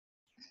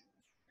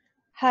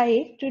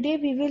Hi, today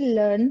we will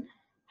learn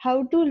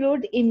how to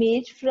load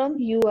image from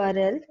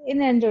URL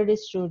in Android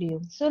Studio.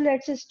 So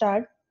let's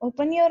start.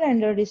 Open your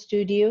Android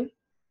Studio.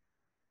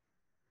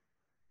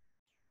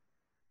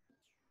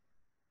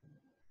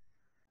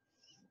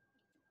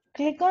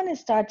 Click on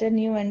Start a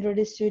new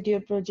Android Studio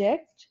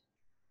project.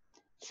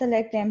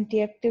 Select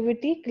Empty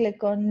Activity.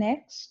 Click on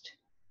Next.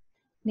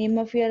 Name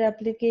of your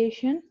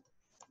application.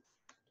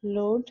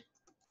 Load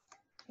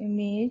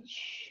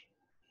image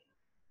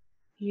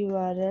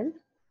URL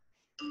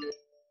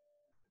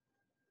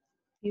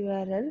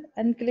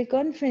and click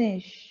on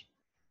Finish.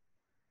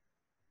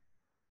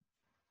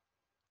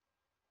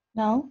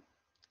 Now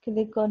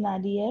click on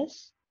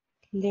RDS,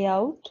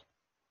 Layout,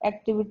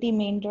 Activity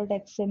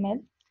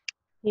main.xml.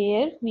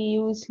 Here we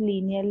use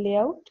linear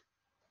layout.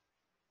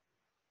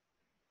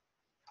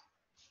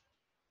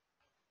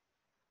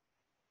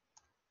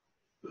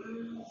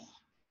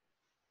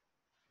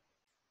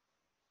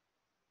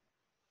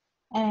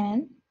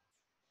 And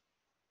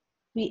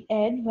we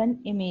add one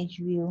image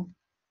view.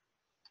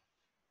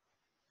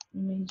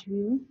 Image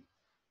view,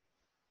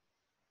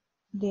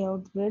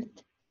 layout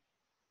width,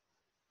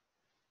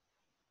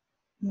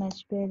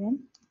 match parent,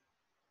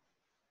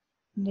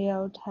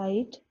 layout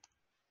height,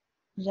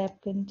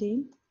 wrap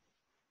contain,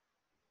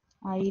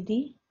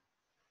 ID,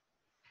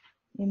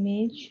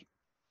 image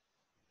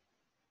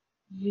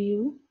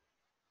view.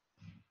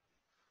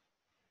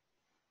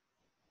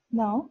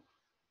 Now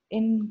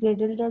in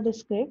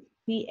Gradle.script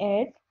we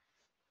add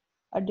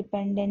a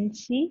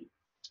dependency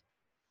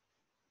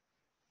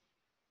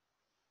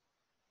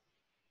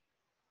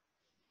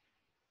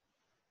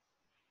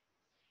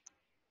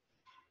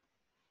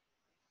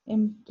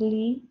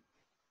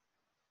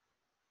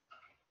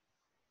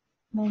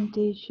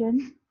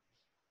implementation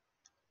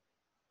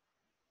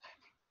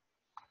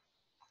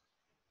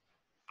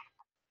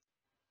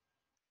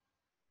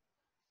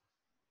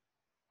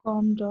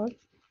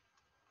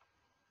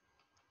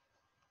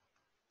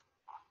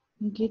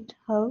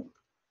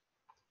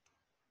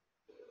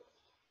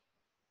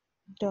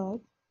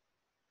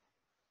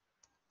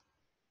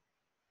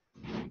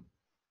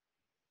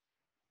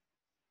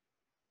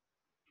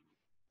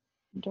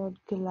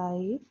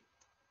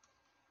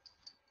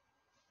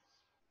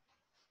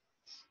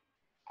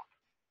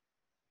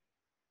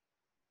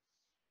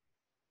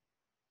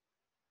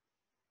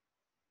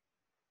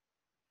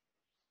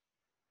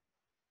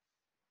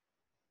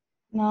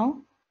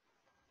Now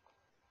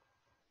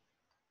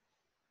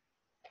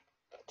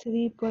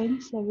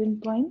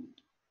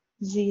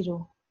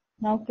 3.7.0.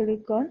 Now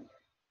click on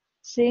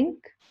Sync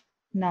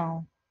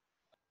Now.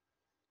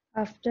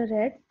 After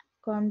that,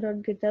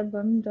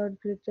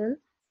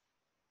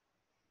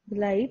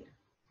 com.github.glide,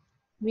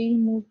 we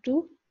move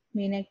to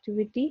main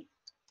activity.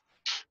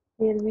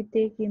 Here we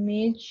take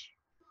image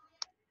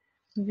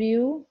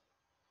view.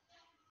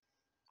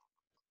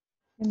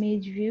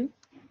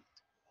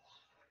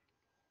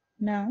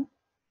 Now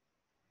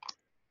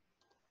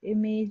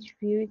image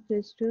view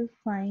equals to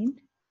find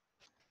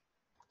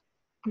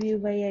view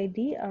by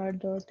id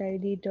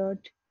r.id.image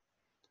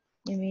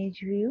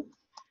view.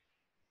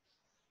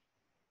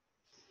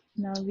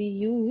 Now we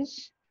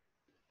use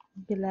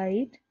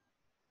glide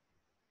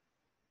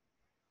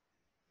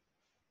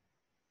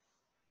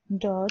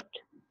dot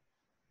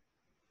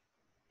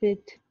with,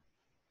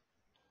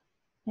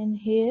 and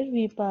here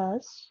we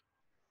pass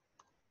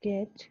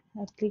get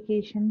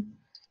application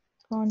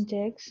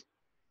context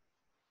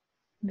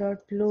dot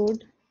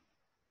load,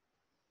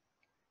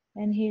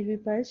 and here we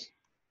pass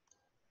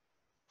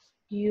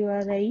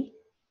URI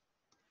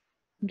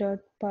dot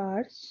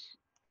parse,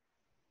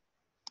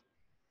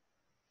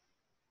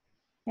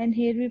 and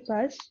here we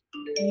pass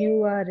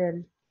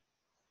URL.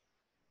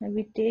 Now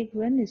we take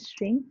one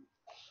string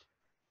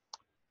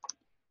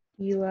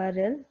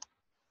URL,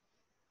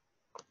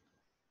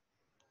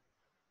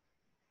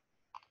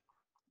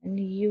 and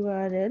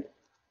URL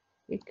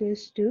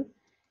equals to,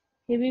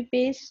 here we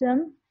paste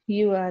some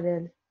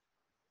URL.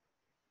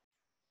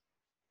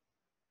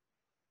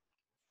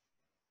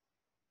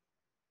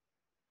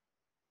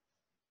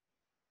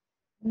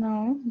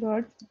 Now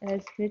dot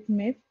as with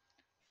myth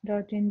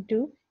dot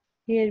into,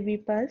 here we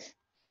pass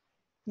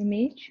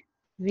image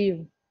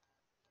view.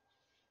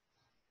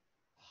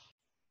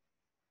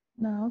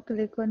 Now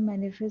click on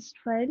manifest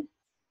file.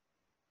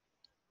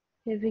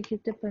 Here we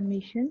give the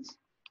permissions,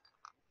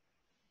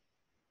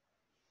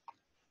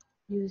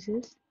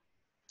 uses,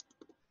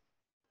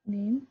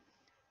 name,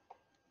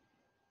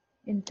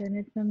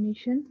 internet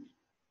permission,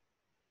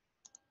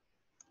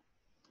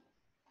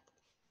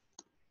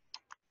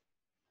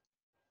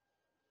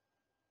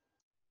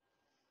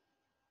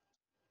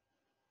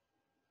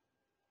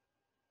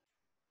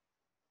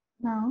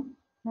 now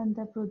run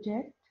the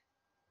project.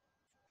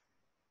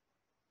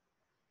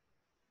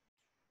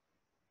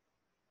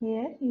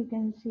 Here you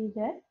can see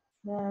that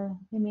the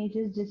image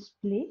is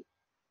displayed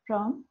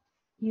from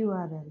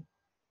URL.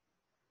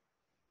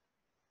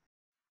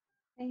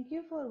 Thank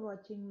you for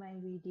watching my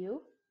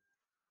video.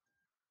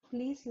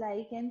 Please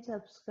like and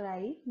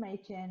subscribe my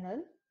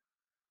channel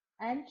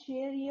and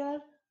share your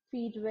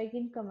feedback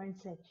in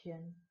comment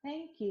section.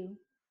 Thank you.